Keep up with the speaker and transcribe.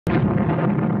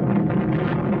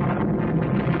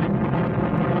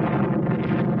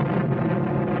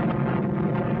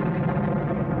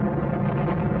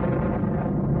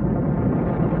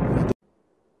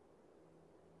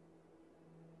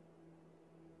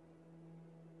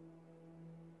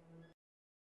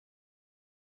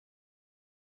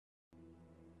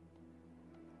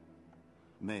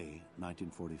May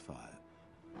 1945.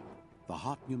 The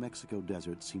hot New Mexico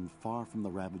desert seemed far from the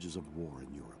ravages of war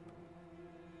in Europe.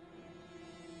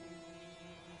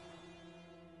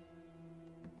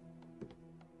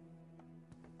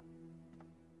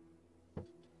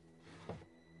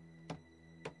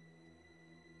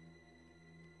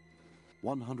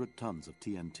 "100 tons of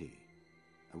TNT,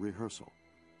 a rehearsal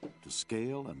to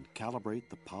scale and calibrate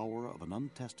the power of an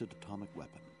untested atomic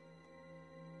weapon.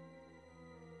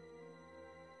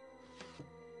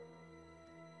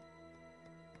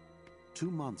 "2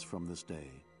 months from this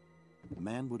day,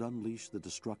 man would unleash the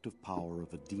destructive power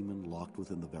of a demon locked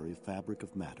within the very fabric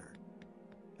of matter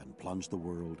and plunge the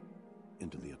world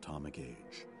into the atomic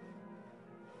age.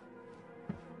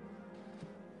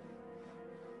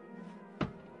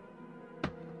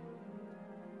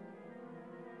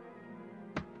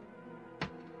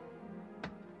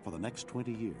 For the next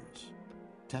 20 years,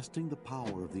 testing the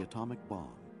power of the atomic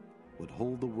bomb would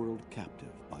hold the world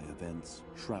captive by events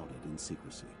shrouded in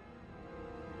secrecy.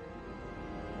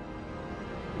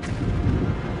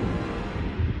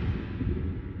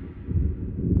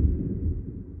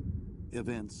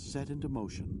 Events set into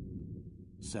motion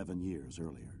 7 years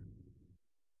earlier.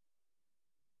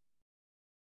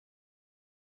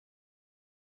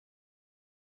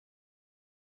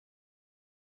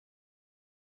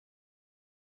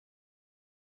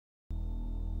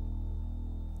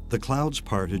 The clouds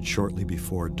parted shortly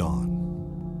before dawn.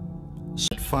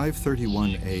 At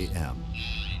 5:31 a.m.,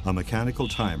 a mechanical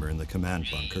timer in the command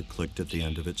bunker clicked at the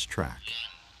end of its track.